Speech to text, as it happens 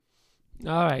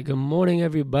All right, good morning,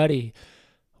 everybody.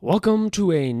 Welcome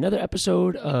to another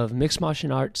episode of Mixed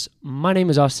Martial Arts. My name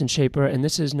is Austin Shaper, and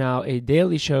this is now a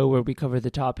daily show where we cover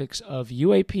the topics of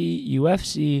UAP,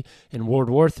 UFC, and World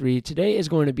War III. Today is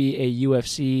going to be a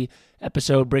UFC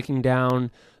episode breaking down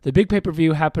the big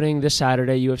pay-per-view happening this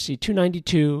Saturday, UFC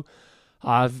 292.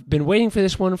 I've been waiting for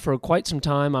this one for quite some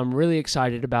time. I'm really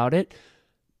excited about it.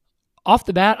 Off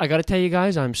the bat, I got to tell you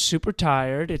guys, I'm super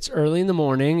tired. It's early in the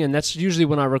morning, and that's usually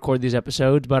when I record these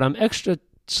episodes, but I'm extra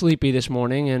sleepy this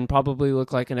morning and probably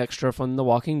look like an extra from The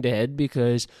Walking Dead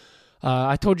because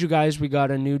I told you guys we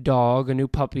got a new dog, a new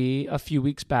puppy, a few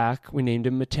weeks back. We named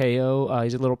him Mateo.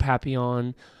 He's a little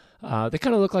Papillon. They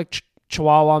kind of look like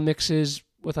Chihuahua mixes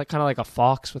with kind of like a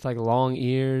fox with like long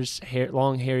ears,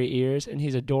 long hairy ears, and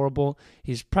he's adorable.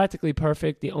 He's practically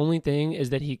perfect. The only thing is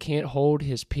that he can't hold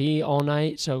his pee all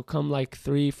night, so come like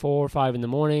 3, 4, 5 in the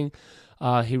morning,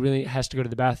 he really has to go to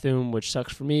the bathroom, which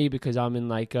sucks for me because I'm in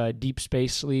like deep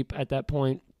space sleep at that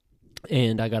point,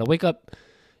 and I gotta wake up,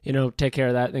 take care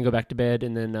of that, then go back to bed,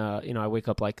 and then I wake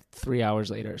up like 3 hours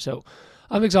later. So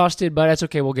I'm exhausted, but that's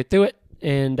okay. We'll get through it.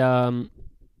 And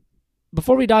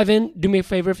before we dive in, do me a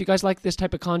favor. If you guys like this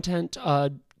type of content,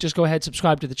 just go ahead,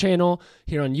 subscribe to the channel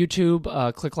here on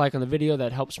YouTube. Click like on the video.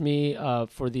 That helps me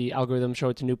for the algorithm, show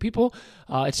it to new people.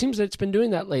 It seems that it's been doing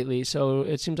that lately, so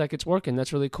it seems like it's working.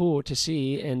 That's really cool to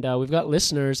see. And we've got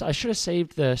listeners. I should have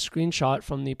saved the screenshot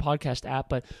from the podcast app,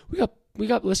 but we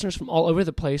got listeners from all over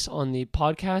the place on the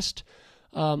podcast,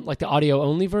 like the audio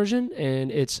only version, and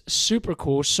it's super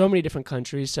cool. So many different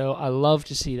countries, so I love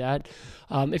to see that.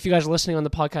 If you guys are listening on the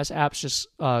podcast apps, just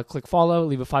click follow,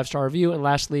 leave a 5-star review, and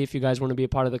lastly, if you guys want to be a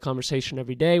part of the conversation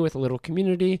every day with a little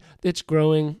community that's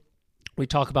growing, we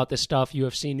talk about this stuff,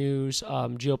 UFC news,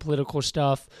 geopolitical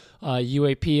stuff,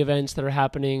 UAP events that are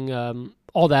happening,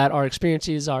 all that, our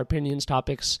experiences, our opinions,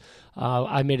 topics.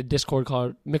 I made a Discord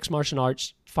called Mixed Martial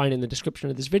Arts, find it in the description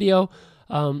of this video.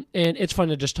 And it's fun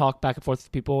to just talk back and forth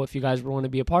with people. If you guys want to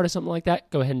be a part of something like that,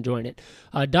 go ahead and join it.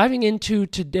 Diving into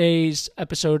today's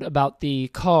episode about the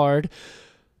card,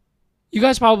 you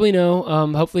guys probably know,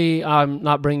 hopefully I'm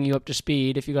not bringing you up to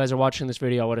speed. If you guys are watching this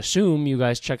video, I would assume you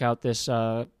guys check out this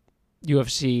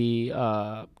UFC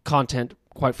content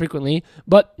quite frequently,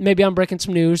 but maybe I'm breaking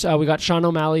some news. We got Sean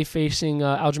O'Malley facing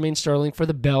Aljamain Sterling for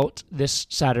the belt this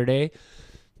Saturday.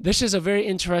 This is a very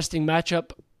interesting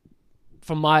matchup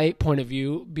from my point of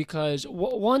view, because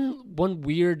one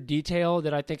weird detail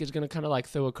that I think is going to kind of like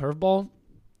throw a curveball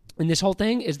in this whole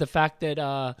thing is the fact that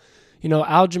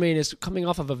Aljamain is coming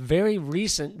off of a very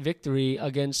recent victory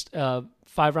against a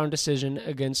 5-round decision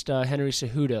against Henry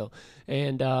Cejudo,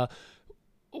 and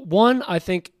I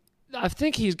think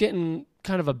he's getting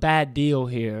kind of a bad deal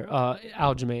here,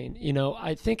 Aljamain.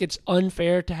 I think it's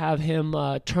unfair to have him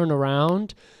turn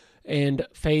around and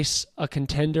face a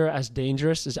contender as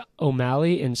dangerous as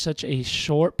O'Malley in such a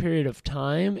short period of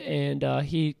time. And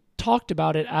he talked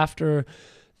about it after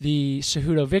the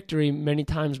Cejudo victory many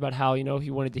times about how,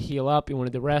 he wanted to heal up, he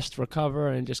wanted to rest, recover,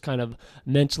 and just kind of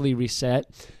mentally reset.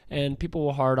 And people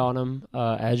were hard on him,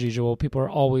 as usual. People are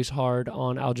always hard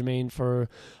on Aljamain for,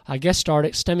 I guess,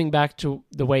 stemming back to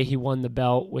the way he won the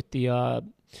belt with the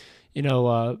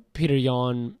Peter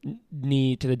Yan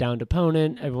knee to the downed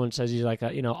opponent. Everyone says he's like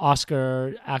a,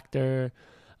 Oscar actor.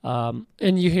 And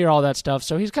you hear all that stuff.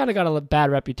 So he's kind of got a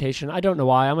bad reputation. I don't know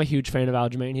why. I'm a huge fan of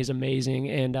Aljamain. He's amazing.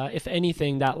 And if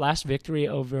anything, that last victory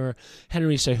over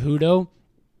Henry Cejudo,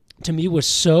 to me, was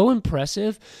so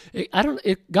impressive.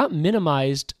 It got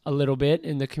minimized a little bit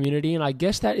in the community. And I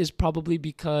guess that is probably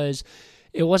because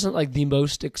it wasn't like the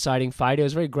most exciting fight. It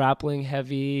was very grappling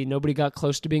heavy. Nobody got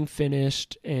close to being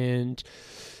finished. And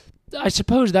I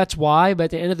suppose that's why. But at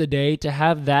the end of the day, to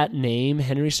have that name,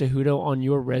 Henry Cejudo, on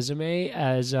your resume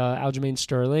as Aljamain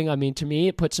Sterling, I mean, to me,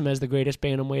 it puts him as the greatest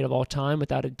bantamweight of all time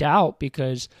without a doubt,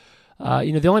 because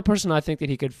the only person I think that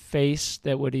he could face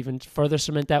that would even further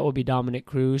cement that would be Dominic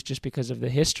Cruz, just because of the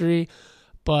history.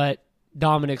 But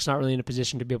Dominic's not really in a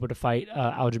position to be able to fight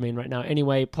Aljamain right now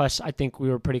anyway. Plus, I think we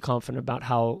were pretty confident about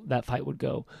how that fight would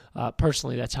go.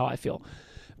 Personally, that's how I feel.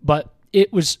 But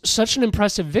it was such an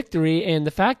impressive victory, and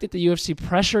the fact that the UFC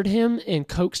pressured him and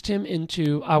coaxed him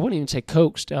into, I wouldn't even say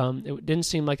coaxed, it didn't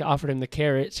seem like they offered him the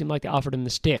carrot, it seemed like they offered him the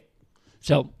stick.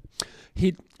 So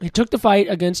he took the fight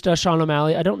against Sean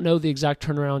O'Malley. I don't know the exact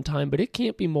turnaround time, but it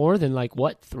can't be more than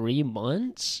 3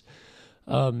 months?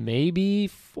 Maybe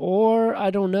 4, I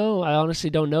don't know. I honestly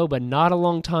don't know, but not a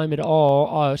long time at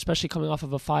all, especially coming off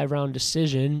of a 5-round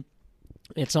decision.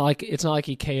 It's not like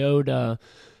he KO'd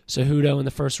Cejudo in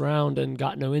the first round and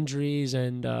got no injuries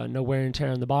and no wear and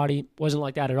tear on the body. Wasn't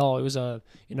like that at all. It was a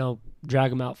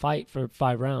drag him out fight for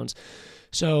 5 rounds.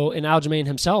 So, and Aljamain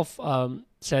himself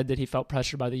said that he felt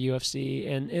pressured by the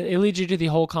UFC, and it leads you to the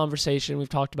whole conversation. We've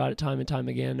talked about it time and time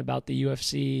again about the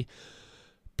UFC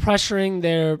pressuring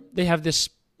they have this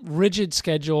rigid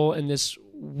schedule and this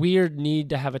weird need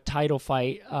to have a title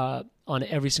fight on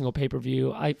every single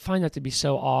pay-per-view. I find that to be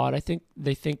so odd. I think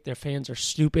they think their fans are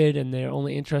stupid and they're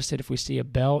only interested if we see a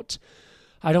belt.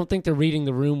 I don't think they're reading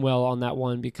the room well on that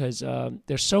one, because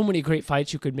there's so many great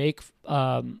fights you could make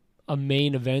a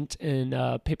main event in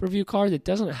a pay-per-view card that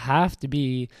doesn't have to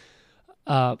be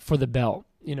for the belt,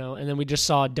 you know. And then we just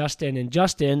saw Dustin and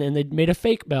Justin, and they made a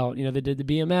fake belt. You know, they did the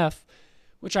BMF,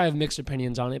 which I have mixed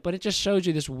opinions on it, but it just shows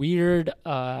you this weird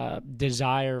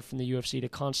desire from the UFC to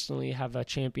constantly have a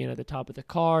champion at the top of the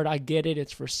card. I get it.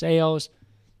 It's for sales.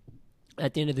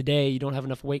 At the end of the day, you don't have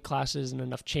enough weight classes and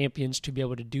enough champions to be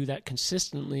able to do that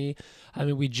consistently. I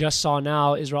mean, we just saw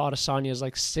now Israel Adesanya is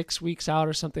like 6 weeks out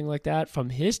or something like that from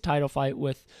his title fight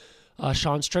with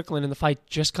Sean Strickland, and the fight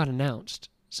just got announced.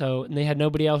 So, and they had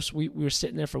nobody else. We were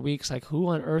sitting there for weeks like, who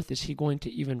on earth is he going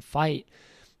to even fight?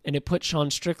 And it put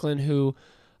Sean Strickland, who,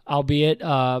 albeit,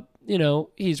 you know,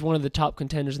 he's one of the top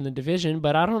contenders in the division,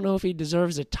 but I don't know if he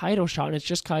deserves a title shot. And it's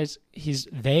just because he's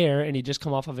there and he just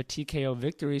come off of a TKO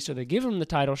victory, so they give him the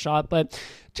title shot. But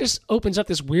just opens up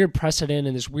this weird precedent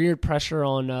and this weird pressure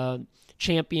on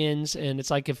champions. And it's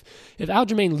like if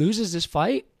Aljamain loses this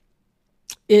fight,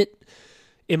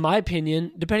 in my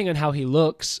opinion, depending on how he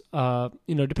looks, I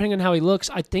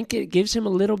think it gives him a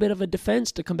little bit of a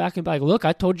defense to come back and be like, look,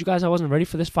 I told you guys I wasn't ready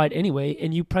for this fight anyway,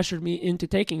 and you pressured me into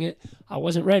taking it. I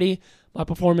wasn't ready. My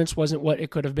performance wasn't what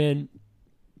it could have been.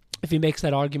 If he makes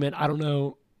that argument, I don't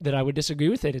know that I would disagree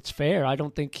with it. It's fair. I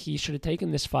don't think he should have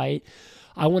taken this fight.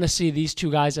 I want to see these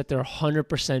two guys at their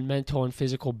 100% mental and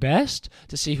physical best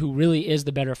to see who really is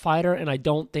the better fighter, and I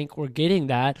don't think we're getting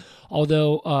that,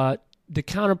 although the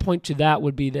counterpoint to that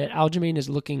would be that Aljamain is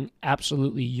looking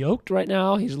absolutely yoked right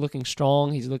now. He's looking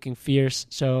strong. He's looking fierce.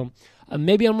 So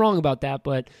maybe I'm wrong about that,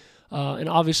 but and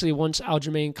obviously once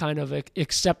Aljamain kind of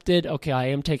accepted, okay, I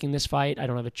am taking this fight, I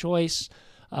don't have a choice,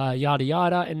 yada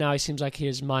yada, and now he seems like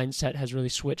his mindset has really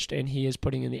switched and he is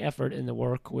putting in the effort and the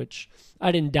work, which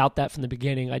I didn't doubt that from the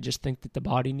beginning. I just think that the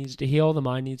body needs to heal, the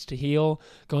mind needs to heal,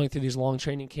 going through these long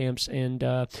training camps,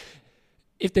 and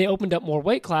if they opened up more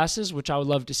weight classes, which I would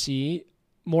love to see,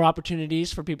 more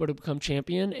opportunities for people to become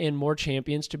champion and more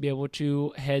champions to be able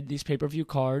to head these pay-per-view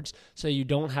cards, so you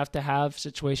don't have to have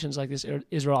situations like this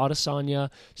Israel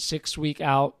Adesanya 6 week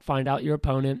out, find out your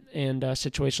opponent, and a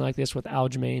situation like this with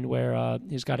Aljamain where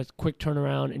he's got a quick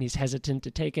turnaround and he's hesitant to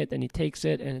take it, then he takes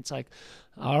it, and it's like,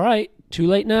 all right, too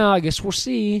late now. I guess we'll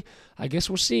see.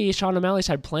 Sean O'Malley's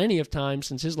had plenty of time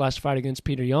since his last fight against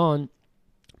Peter Yan.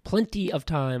 Plenty of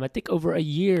time, I think over a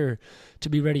year, to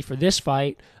be ready for this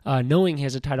fight, knowing he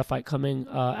has a title fight coming.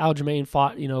 Aljamain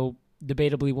fought,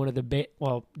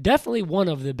 debatably definitely one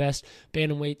of the best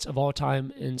bantamweights of all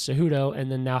time in Cejudo,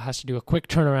 and then now has to do a quick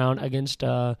turnaround against,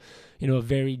 a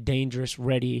very dangerous,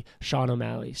 ready Sean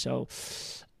O'Malley. So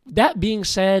that being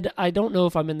said, I don't know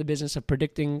if I'm in the business of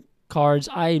predicting cards.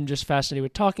 I am just fascinated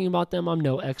with talking about them. I'm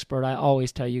no expert. I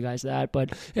always tell you guys that.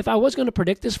 But if I was going to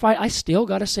predict this fight, I still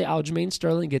got to say Aljamain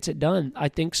Sterling gets it done. I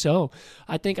think so.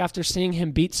 I think after seeing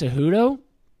him beat Cejudo,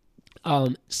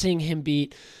 seeing him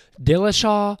beat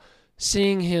Dillashaw,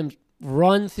 seeing him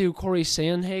run through Corey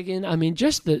Sandhagen, I mean,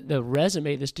 just the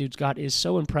resume this dude's got is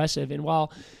so impressive. And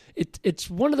while it's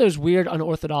one of those weird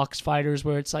unorthodox fighters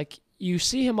where it's like, you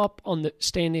see him up on the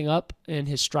standing up and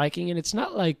his striking, and it's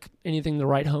not like anything to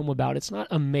write home about. It's not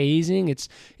amazing. It's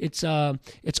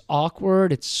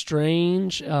awkward. It's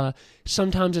strange.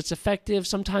 Sometimes it's effective.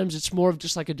 Sometimes it's more of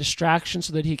just like a distraction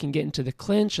so that he can get into the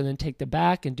clinch and then take the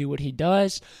back and do what he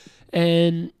does.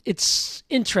 And it's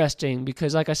interesting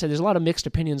because, like I said, there's a lot of mixed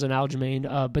opinions on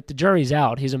Aljamain, but the jury's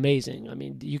out. He's amazing. I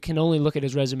mean, you can only look at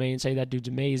his resume and say that dude's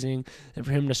amazing, and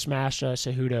for him to smash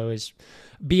Cejudo is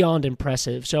beyond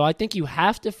impressive. So I think you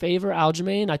have to favor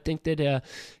Aljamain. I think that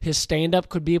his stand-up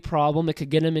could be a problem. It could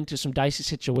get him into some dicey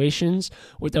situations.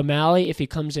 With O'Malley, if he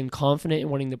comes in confident and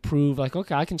wanting to prove, like,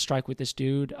 okay, I can strike with this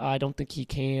dude, I don't think he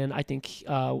can. I think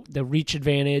the reach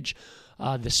advantage,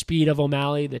 the speed of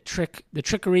O'Malley, the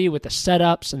trickery with the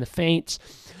setups and the feints.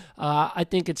 I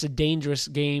think it's a dangerous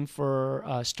game for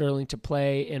Sterling to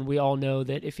play, and we all know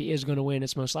that if he is going to win,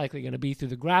 it's most likely going to be through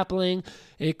the grappling.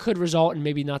 It could result in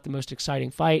maybe not the most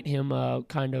exciting fight, him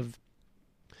kind of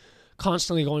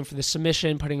constantly going for the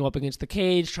submission, putting him up against the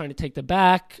cage, trying to take the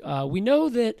back. We know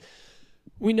that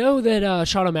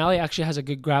Sean O'Malley actually has a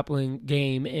good grappling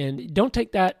game, and don't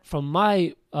take that from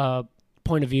my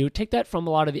point of view. Take that from a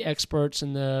lot of the experts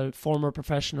and the former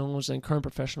professionals and current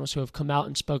professionals who have come out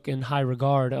and spoken high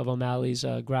regard of O'Malley's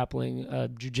grappling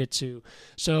jiu-jitsu.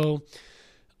 So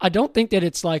I don't think that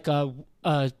it's like a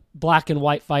black and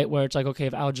white fight where it's like, okay,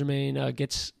 if Aljamain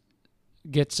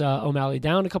gets O'Malley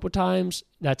down a couple times,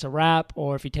 that's a wrap.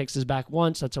 Or if he takes his back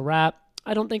once, that's a wrap.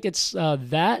 I don't think it's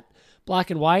that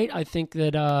black and white. I think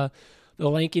that the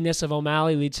lankiness of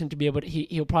O'Malley leads him to be able to,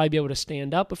 he'll probably be able to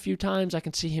stand up a few times. I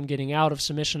can see him getting out of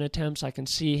submission attempts. I can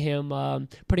see him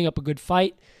putting up a good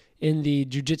fight in the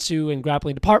jiu-jitsu and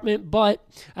grappling department. But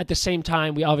at the same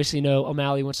time, we obviously know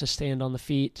O'Malley wants to stand on the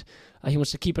feet. He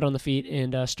wants to keep it on the feet,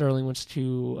 and Sterling wants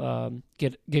to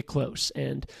get close.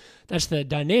 And that's the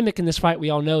dynamic in this fight.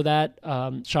 We all know that.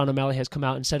 Sean O'Malley has come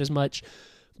out and said as much.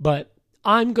 But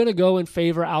I'm going to go in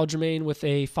favor of Aljamain with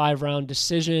a 5-round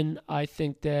decision. I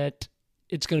think that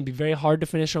it's going to be very hard to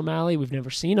finish O'Malley. We've never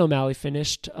seen O'Malley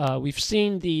finished. We've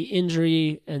seen the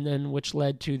injury, and then which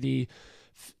led to the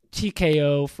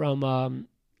TKO from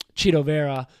Chito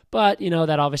Vera, but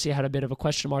that obviously had a bit of a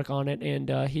question mark on it,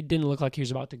 and he didn't look like he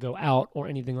was about to go out or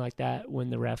anything like that when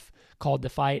the ref called the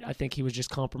fight. I think he was just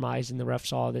compromised, and the ref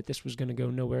saw that this was going to go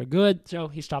nowhere good, so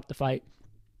he stopped the fight.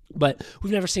 But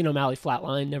we've never seen O'Malley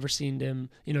flatline, never seen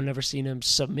him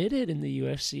submitted in the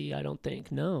UFC, I don't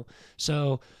think, no.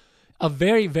 So a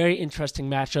very, very interesting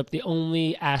matchup. The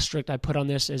only asterisk I put on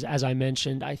this is, as I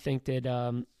mentioned, I think that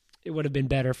it would have been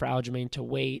better for Aljamain to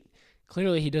wait.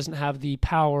 Clearly, he doesn't have the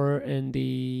power and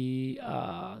he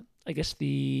doesn't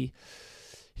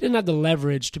have the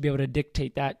leverage to be able to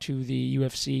dictate that to the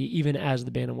UFC, even as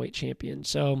the bantamweight champion.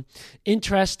 So,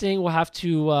 interesting. We'll have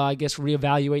to,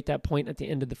 reevaluate that point at the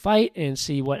end of the fight and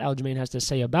see what Aljamain has to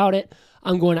say about it.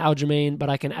 I'm going to Aljamain,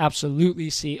 but I can absolutely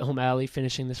see O'Malley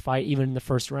finishing this fight, even in the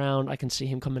first round. I can see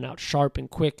him coming out sharp and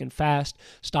quick and fast,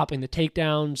 stopping the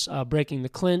takedowns, breaking the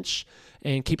clinch,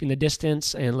 and keeping the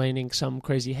distance and landing some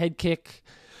crazy head kick.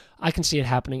 I can see it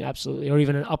happening, absolutely. Or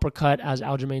even an uppercut as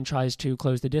Aljamain tries to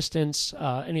close the distance.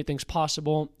 Anything's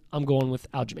possible. I'm going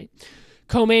with Aljamain.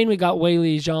 Co-main, we got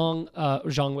Zhang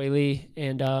Weili,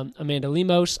 and Amanda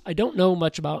Lemos. I don't know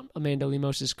much about Amanda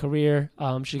Lemos' career.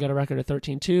 She got a record of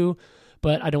 13-2,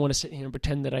 but I don't want to sit here and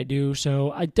pretend that I do.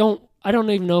 So I don't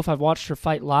even know if I've watched her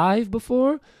fight live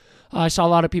before. I saw a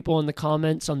lot of people in the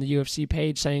comments on the UFC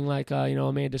page saying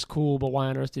Amanda's cool, but why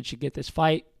on earth did she get this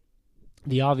fight?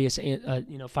 The obvious,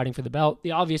 fighting for the belt.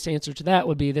 The obvious answer to that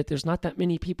would be that there's not that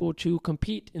many people to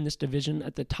compete in this division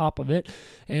at the top of it.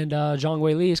 And Zhang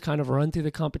Weili has kind of run through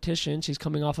the competition. She's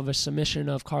coming off of a submission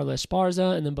of Carla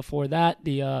Esparza. And then before that,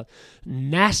 the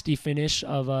nasty finish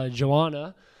of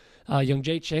Joanna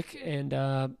Jędrzejczyk.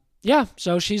 And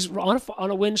so she's on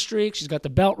a win streak. She's got the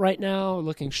belt right now,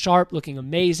 looking sharp, looking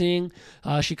amazing.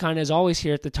 She kind of is always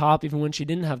here at the top. Even when she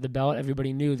didn't have the belt,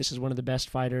 everybody knew this is one of the best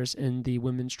fighters in the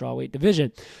women's strawweight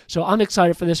division. So I'm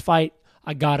excited for this fight.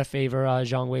 I got to favor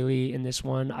Zhang Weili in this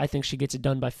one. I think she gets it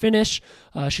done by finish.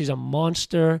 She's a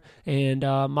monster. And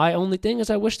my only thing is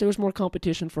I wish there was more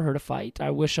competition for her to fight. I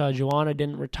wish Joanna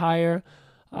didn't retire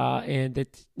and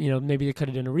that maybe they could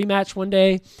have done a rematch one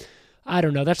day. I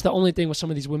don't know. That's the only thing with some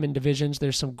of these women divisions.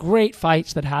 There's some great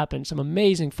fights that happen, some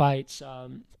amazing fights.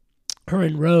 Her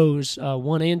and Rose,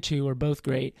 1 and 2, are both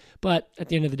great. But at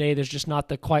the end of the day, there's just not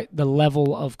quite the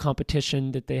level of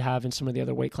competition that they have in some of the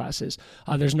other weight classes.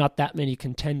 There's not that many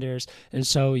contenders. And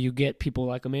so you get people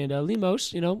like Amanda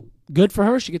Lemos, good for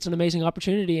her. She gets an amazing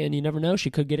opportunity, and you never know. She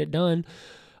could get it done.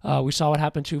 We saw what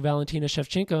happened to Valentina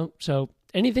Shevchenko. So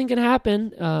anything can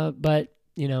happen, but,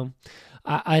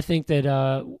 I think that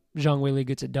Zhang Weili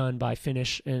gets it done by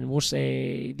finish, and we'll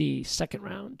say the second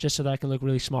round, just so that I can look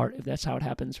really smart. If that's how it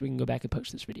happens, we can go back and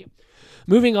post this video.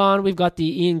 Moving on, we've got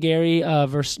the Ian Gary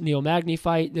versus Neil Magny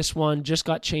fight. This one just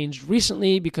got changed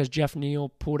recently because Jeff Neal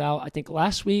pulled out, I think,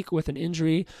 last week with an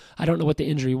injury. I don't know what the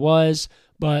injury was,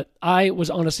 but I was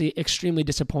honestly extremely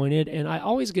disappointed, and I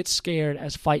always get scared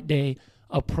as fight day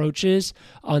approaches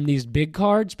on these big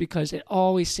cards because it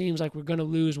always seems like we're going to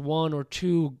lose 1 or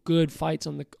 2 good fights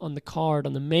on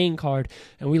the main card,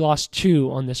 and we lost 2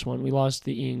 on this one. We lost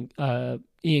the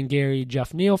Ian Gary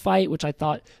Jeff Neal fight, which I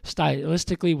thought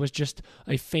stylistically was just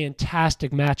a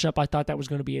fantastic matchup. I thought that was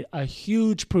going to be a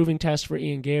huge proving test for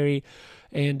Ian Gary,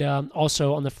 and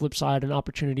also on the flip side, an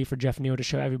opportunity for Jeff Neal to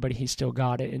show everybody he's still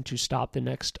got it and to stop the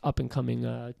next up and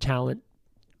coming talent,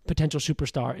 potential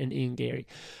superstar in Ian Gary.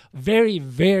 Very,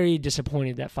 very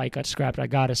disappointed that fight got scrapped, I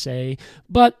gotta say.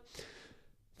 But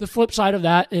the flip side of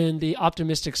that and the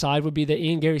optimistic side would be that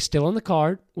Ian Gary's still on the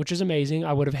card, which is amazing.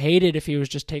 I would have hated if he was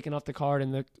just taken off the card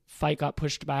and the fight got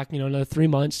pushed back, another 3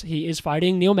 months. He is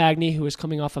fighting Neil Magny, who is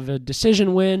coming off of a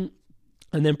decision win.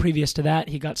 And then previous to that,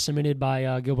 he got submitted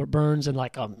by Gilbert Burns in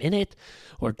like a minute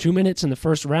or 2 minutes in the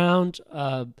first round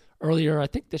earlier, I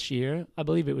think this year. I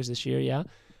believe it was this year, yeah.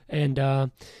 And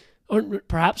or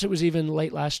perhaps it was even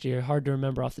late last year. Hard to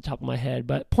remember off the top of my head.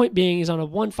 But point being, he's on a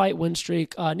one-fight win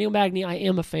streak. Neil Magny, I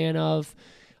am a fan of.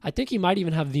 I think he might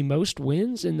even have the most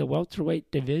wins in the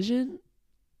welterweight division.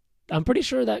 I'm pretty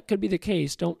sure that could be the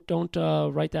case. Don't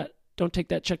write that. Don't take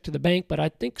that check to the bank, but I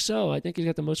think so. I think he's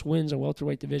got the most wins in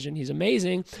welterweight division. He's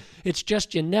amazing. It's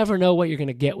just you never know what you're going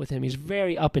to get with him. He's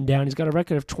very up and down. He's got a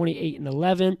record of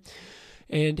 28-11,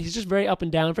 and he's just very up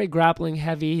and down, very grappling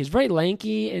heavy. He's very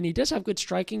lanky, and he does have good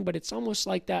striking, but it's almost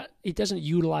like that he doesn't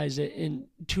utilize it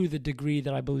to the degree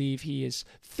that I believe he is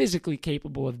physically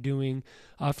capable of doing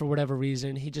for whatever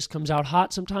reason. He just comes out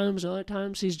hot sometimes. Other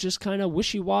times he's just kind of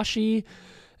wishy-washy.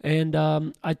 And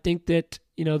I think that,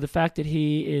 the fact that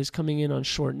he is coming in on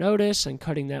short notice and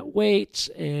cutting that weight,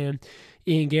 and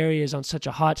Ian Gary is on such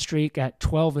a hot streak at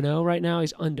 12-0 right now.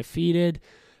 He's undefeated,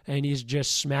 and he's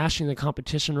just smashing the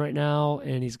competition right now,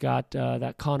 and he's got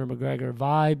that Conor McGregor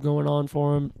vibe going on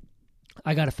for him.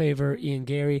 I got to favor Ian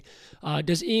Gary.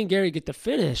 Does Ian Gary get the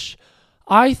finish?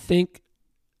 I think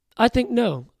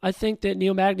no. I think that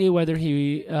Neil Magny, whether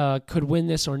he could win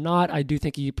this or not, I do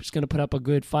think he's going to put up a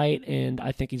good fight, and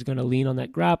I think he's going to lean on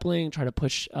that grappling, try to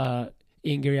push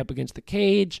Ian Gary up against the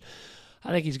cage.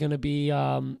 I think he's going to be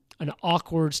an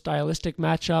awkward stylistic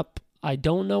matchup. I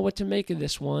don't know what to make of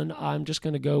this one. I'm just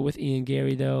going to go with Ian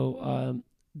Gary, though.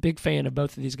 Big fan of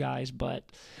both of these guys, but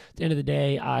at the end of the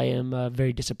day, I am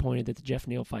very disappointed that the Jeff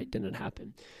Neal fight didn't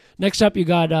happen. Next up, you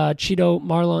got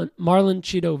Marlon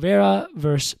Chito Vera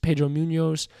versus Pedro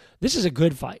Munoz. This is a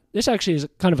good fight. This actually is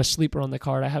kind of a sleeper on the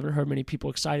card. I haven't heard many people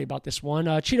excited about this one.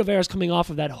 Chito Vera is coming off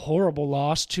of that horrible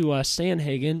loss to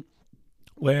Sandhagen,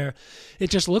 where it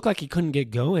just looked like he couldn't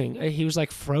get going. He was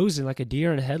like frozen, like a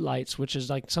deer in headlights, which is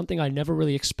like something I never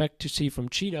really expect to see from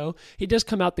Chito. He does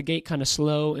come out the gate kind of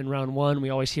slow in round one.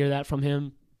 We always hear that from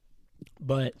him.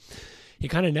 But he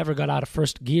kind of never got out of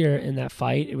first gear in that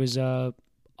fight. It was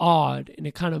odd, and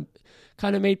it kind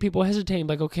of made people hesitate.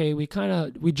 Like, okay, we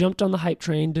jumped on the hype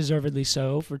train, deservedly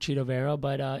so, for Chito Vera,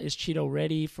 but is Chito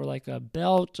ready for like a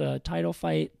belt, title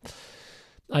fight?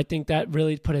 I think that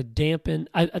really put a dampen.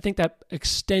 I think that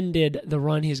extended the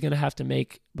run he's going to have to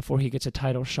make before he gets a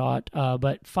title shot.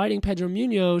 But fighting Pedro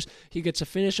Munoz, he gets a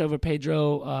finish over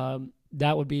Pedro.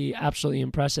 That would be absolutely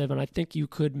impressive, and I think you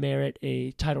could merit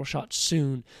a title shot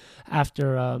soon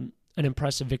after an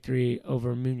impressive victory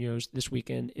over Munoz this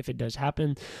weekend if it does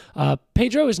happen.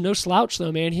 Pedro is no slouch,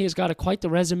 though, man. He has got quite the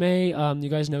resume. You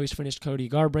guys know he's finished Cody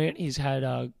Garbrandt. He's had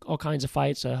all kinds of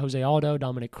fights, Jose Aldo,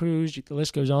 Dominic Cruz, the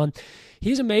list goes on.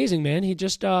 He's amazing, man. He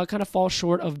just kind of falls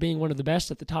short of being one of the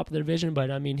best at the top of the division, but,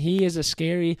 I mean, he is a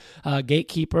scary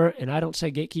gatekeeper, and I don't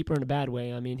say gatekeeper in a bad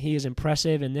way. I mean, he is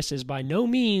impressive, and this is by no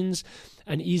means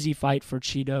an easy fight for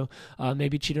Chito.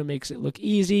 Maybe Chito makes it look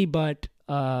easy, but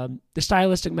the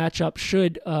stylistic matchup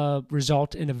should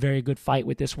result in a very good fight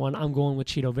with this one. I'm going with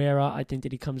Chito Vera. I think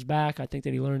that he comes back. I think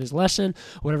that he learned his lesson.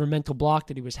 Whatever mental block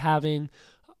that he was having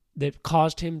that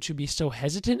caused him to be so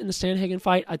hesitant in the Sandhagen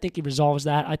fight, I think he resolves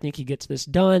that. I think he gets this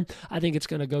done. I think it's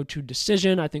going to go to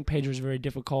decision. I think Pedro is very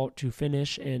difficult to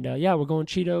finish. And, we're going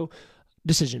Chito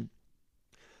decision.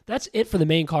 That's it for the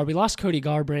main card. We lost Cody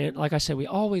Garbrandt. Like I said, we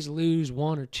always lose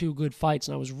one or two good fights,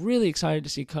 and I was really excited to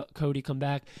see Cody come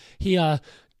back. He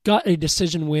got a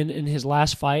decision win in his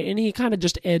last fight, and he kind of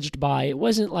just edged by. It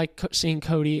wasn't like seeing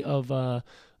Cody of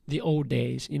the old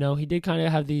days. He did kind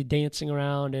of have the dancing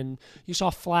around, and you saw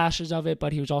flashes of it,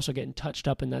 but he was also getting touched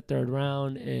up in that third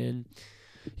round, and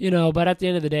but at the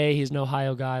end of the day, he's an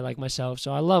Ohio guy like myself,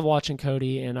 so I love watching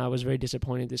Cody, and I was very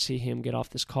disappointed to see him get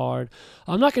off this card.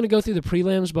 I'm not going to go through the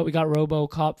prelims, but we got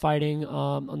RoboCop fighting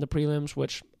on the prelims,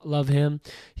 which I love him.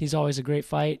 He's always a great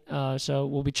fight, so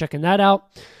we'll be checking that out.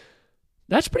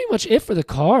 That's pretty much it for the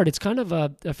card. It's kind of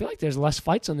I feel like there's less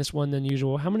fights on this one than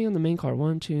usual. How many on the main card?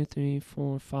 1, 2, 3,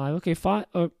 4, 5. Okay, 5.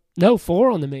 No,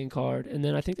 4 on the main card, and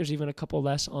then I think there's even a couple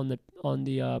less on the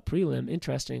prelim.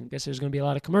 Interesting. Guess there's going to be a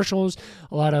lot of commercials,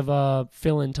 a lot of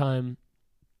fill-in time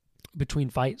between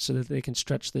fights so that they can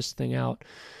stretch this thing out.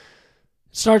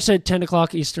 It starts at 10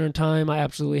 o'clock Eastern time. I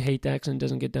absolutely hate that because it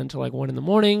doesn't get done till like 1 in the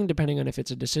morning, depending on if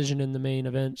it's a decision in the main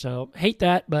event. So hate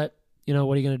that, but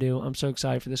what are you going to do? I'm so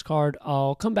excited for this card.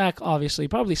 I'll come back, obviously,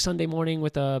 probably Sunday morning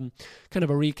with a kind of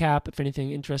a recap if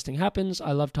anything interesting happens.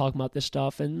 I love talking about this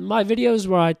stuff. And my videos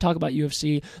where I talk about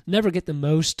UFC never get the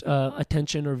most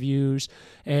attention or views.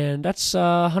 And that's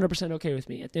 100% okay with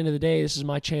me. At the end of the day, this is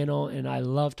my channel, and I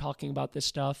love talking about this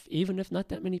stuff. Even if not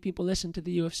that many people listen to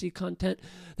the UFC content,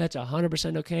 that's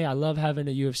 100% okay. I love having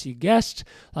a UFC guest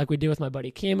like we did with my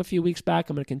buddy Cam a few weeks back.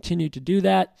 I'm going to continue to do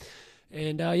that.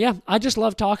 And, I just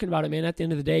love talking about it, man. At the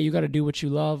end of the day, you got to do what you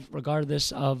love,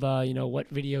 regardless of,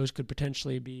 what videos could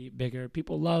potentially be bigger.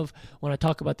 People love when I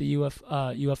talk about the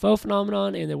UFO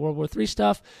phenomenon and the World War III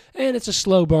stuff, and it's a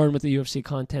slow burn with the UFC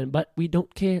content, but we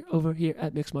don't care over here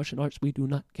at Mixed Martial Arts. We do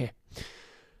not care.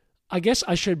 I guess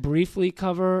I should briefly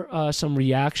cover some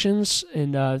reactions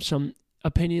and some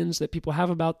opinions that people have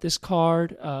about this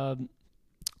card.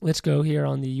 Let's go here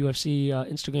on the UFC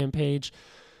Instagram page.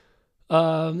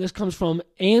 This comes from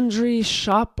Andriy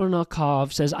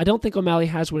Shaponikov. Says, I don't think O'Malley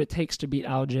has what it takes to beat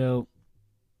Aljo.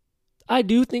 I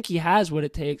do think he has what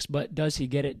it takes, but does he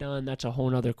get it done? That's a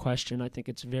whole other question. I think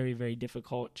it's very, very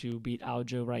difficult to beat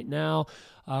Aljo right now.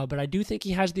 But I do think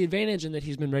he has the advantage in that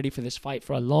he's been ready for this fight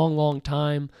for a long, long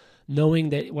time, knowing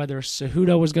that whether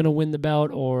Cejudo was going to win the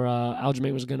belt or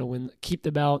Aljamain was going to keep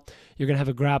the belt, you're going to have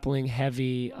a grappling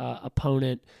heavy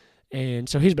opponent. And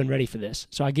so he's been ready for this.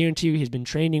 So I guarantee you he's been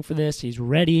training for this. He's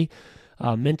ready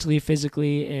mentally,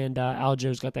 physically, and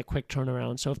Aljo's got that quick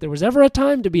turnaround. So if there was ever a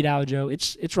time to beat Aljo,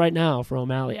 it's right now for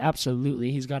O'Malley.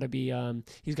 Absolutely. He's got to be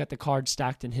he's got the card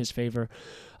stacked in his favor.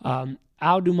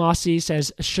 Al Dumasi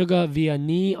says, Suga via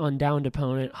knee on downed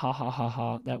opponent. Ha, ha, ha,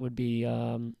 ha. That would be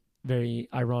very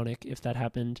ironic if that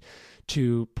happened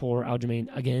to poor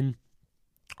Aljamain again.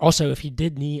 Also, if he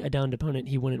did knee a downed opponent,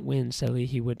 he wouldn't win, silly.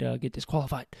 He would get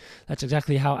disqualified. That's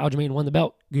exactly how Aljamain won the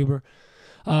belt, Goober.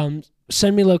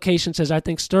 Send me location says, I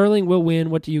think Sterling will win.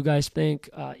 What do you guys think?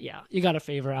 You got to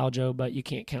favor Aljo, but you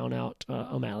can't count out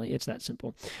O'Malley. It's that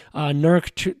simple.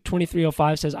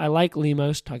 Nurk2305 says, I like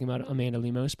Lemos, talking about Amanda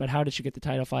Lemos, but how did she get the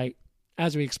title fight?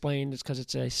 As we explained, it's because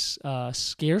it's a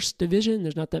scarce division.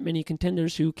 There's not that many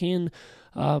contenders who can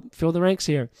fill the ranks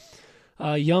here.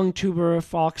 Young Tuber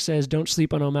Fox says, don't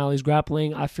sleep on O'Malley's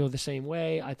grappling. I feel the same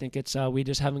way. I think it's we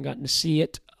just haven't gotten to see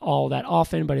it all that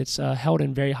often, but it's held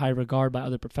in very high regard by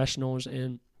other professionals.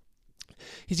 And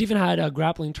he's even had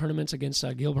grappling tournaments against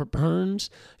Gilbert Burns,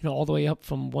 all the way up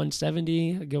from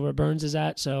 170. Gilbert Burns is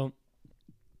at. So,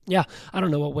 yeah, I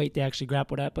don't know what weight they actually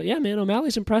grappled at. But, yeah, man,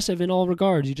 O'Malley's impressive in all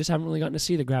regards. You just haven't really gotten to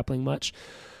see the grappling much.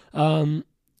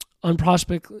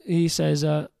 Unprospectly says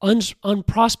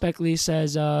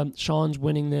Sean's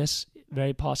winning this.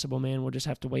 Very possible, man. We'll just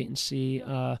have to wait and see.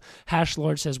 Hash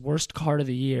Lord says worst card of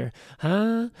the year.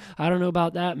 Huh? I don't know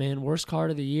about that, man. Worst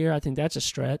card of the year. I think that's a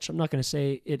stretch. I'm not going to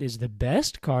say it is the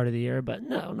best card of the year, but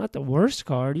no, not the worst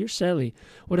card. You're silly.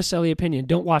 What a silly opinion.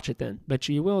 Don't watch it then. Bet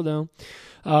you will, though.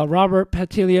 Robert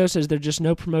Patilio says there's just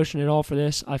no promotion at all for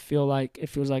this. I feel like it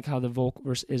feels like how the Volk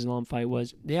versus Islam fight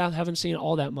was. Yeah, I haven't seen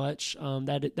all that much.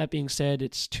 That being said,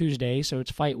 it's Tuesday, so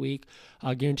it's fight week.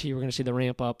 I guarantee you we're going to see the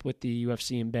ramp up with the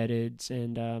UFC embedded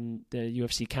and the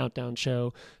UFC countdown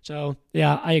show. So,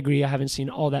 yeah, I agree. I haven't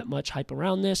seen all that much hype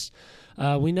around this.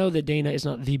 We know that Dana is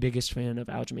not the biggest fan of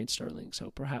Aljamain Sterling, so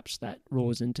perhaps that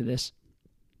rolls into this.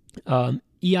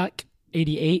 Iak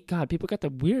 88, God, people got the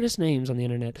weirdest names on the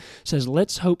internet, says,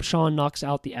 let's hope Sean knocks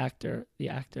out the actor.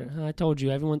 I told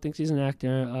you, everyone thinks he's an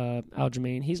actor.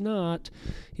 Aljamain, he's not.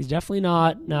 He's definitely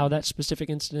not. Now, that specific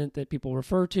incident that people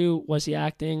refer to, was he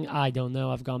acting? I don't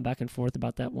know. I've gone back and forth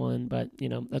about that one, but,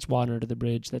 that's water under the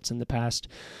bridge. That's in the past.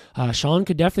 Sean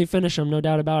could definitely finish him, no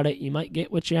doubt about it. You might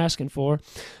get what you're asking for.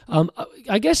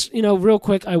 I guess, real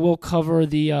quick, I will cover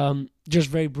the, just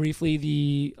very briefly,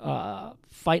 the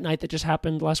fight night that just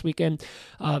happened last weekend,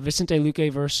 Vicente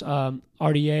Luque versus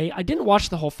RDA. I didn't watch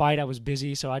the whole fight. I was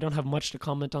busy, so I don't have much to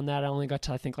comment on that. I only got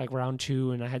to, I think, round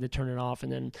 2, and I had to turn it off,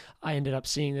 and then I ended up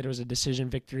seeing that it was a decision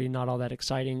victory, not all that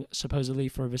exciting, supposedly,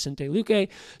 for Vicente Luque,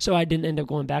 so I didn't end up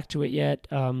going back to it yet.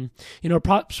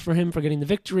 Props for him for getting the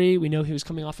victory. We know he was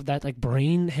coming off of that,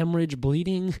 brain hemorrhage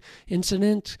bleeding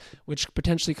incident, which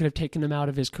potentially could have taken him out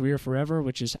of his career forever,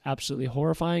 which is absolutely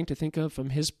horrifying to think of from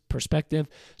his perspective.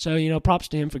 So, props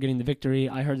to him for getting the victory.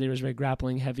 I heard that it was very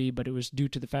grappling heavy, but it was due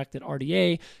to the fact that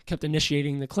RDA kept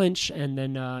initiating the clinch and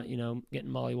then,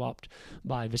 getting mollywopped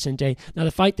by Vicente. Now,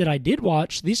 the fight that I did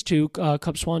watch, these two,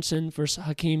 Cub Swanson versus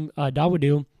Hakeem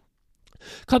Dawodu,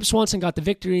 Cub Swanson got the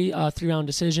victory, 3-round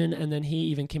decision, and then he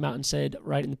even came out and said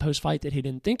right in the post-fight that he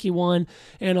didn't think he won,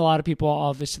 and a lot of people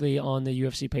obviously on the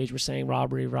UFC page were saying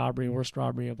robbery, worst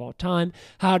robbery of all time.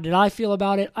 How did I feel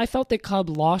about it? I felt that Cub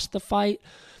lost the fight,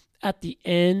 at the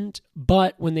end,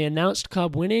 but when they announced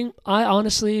Cub winning, I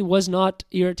honestly was not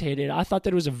irritated. I thought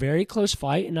that it was a very close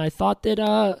fight, and I thought that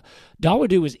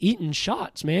Dawodu was eating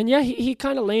shots, man. Yeah, he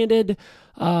kind of landed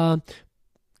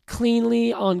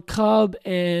cleanly on Cub,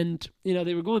 and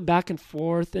they were going back and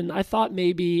forth, and I thought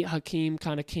maybe Hakeem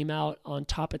kind of came out on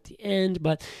top at the end,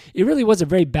 but it really was a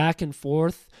very back and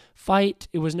forth fight.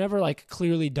 It was never like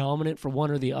clearly dominant for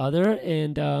one or the other,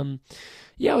 and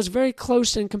it was very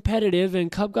close and competitive, and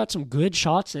Cub got some good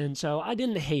shots in, so I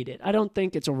didn't hate it. I don't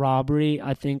think it's a robbery.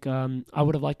 I think I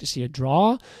would have liked to see a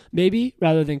draw, maybe,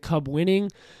 rather than Cub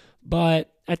winning, but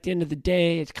at the end of the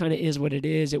day, it kind of is what it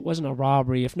is. It wasn't a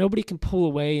robbery. If nobody can pull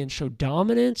away and show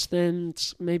dominance, then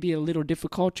it's maybe a little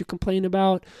difficult to complain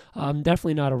about.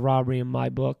 Definitely not a robbery in my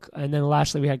book. And then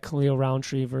lastly, we had Khalil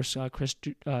Roundtree versus Chris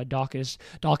Daukaus.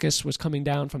 Daukaus was coming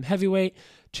down from heavyweight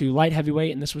to light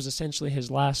heavyweight, and this was essentially his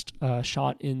last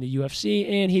shot in the UFC,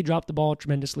 and he dropped the ball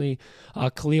tremendously.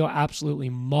 Khalil absolutely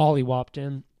mollywopped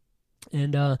him.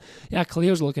 And,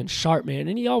 Khalil's looking sharp, man,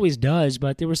 and he always does,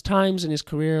 but there was times in his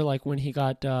career, like when he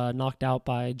got knocked out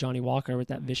by Johnny Walker with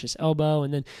that vicious elbow,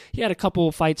 and then he had a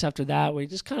couple fights after that where he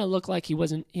just kind of looked like he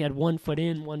had 1 foot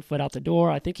in, 1 foot out the door.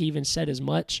 I think he even said as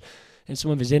much in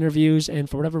some of his interviews, and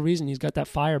for whatever reason, he's got that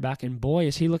fire back, and boy,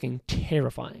 is he looking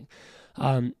terrifying.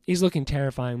 He's looking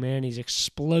terrifying, man. He's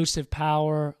explosive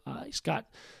power. He's got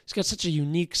such a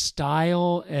unique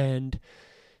style, and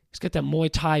he's got that Muay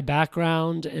Thai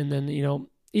background, and then,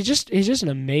 he's just an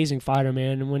amazing fighter,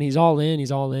 man. And when he's all in,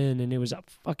 and it was a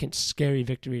fucking scary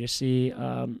victory to see.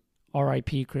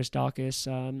 R.I.P. Chris Daukaus.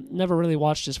 Never really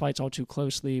watched his fights all too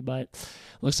closely, but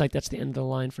looks like that's the end of the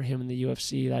line for him in the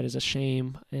UFC. That is a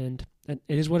shame, and it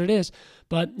is what it is.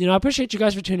 But, I appreciate you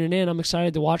guys for tuning in. I'm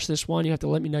excited to watch this one. You have to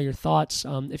let me know your thoughts.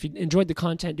 If you enjoyed the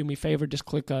content, do me a favor, just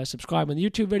click subscribe on the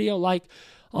YouTube video, like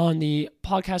on the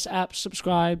podcast app,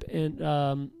 subscribe,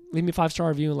 and leave me a 5-star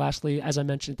review. And lastly, as I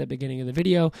mentioned at the beginning of the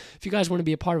video, if you guys want to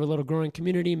be a part of a little growing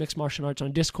community, Mixed Martial Arts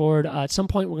on Discord, at some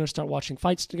point we're going to start watching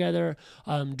fights together,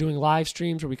 doing live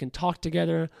streams where we can talk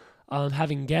together,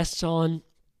 having guests on,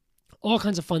 all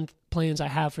kinds of fun plans I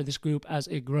have for this group as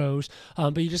it grows.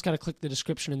 But you just got to click the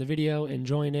description in the video and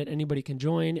join it. Anybody can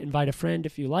join. Invite a friend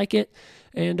if you like it.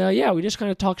 And we just kind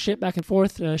of talk shit back and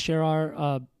forth,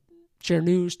 share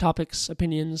news, topics,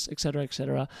 opinions, etc.,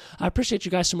 etc. I appreciate you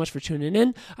guys so much for tuning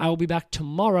in. I will be back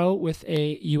tomorrow with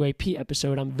a UAP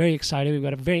episode. I'm very excited. We've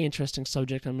got a very interesting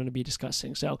subject I'm going to be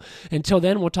discussing. So until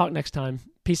then, we'll talk next time.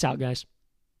 Peace out, guys.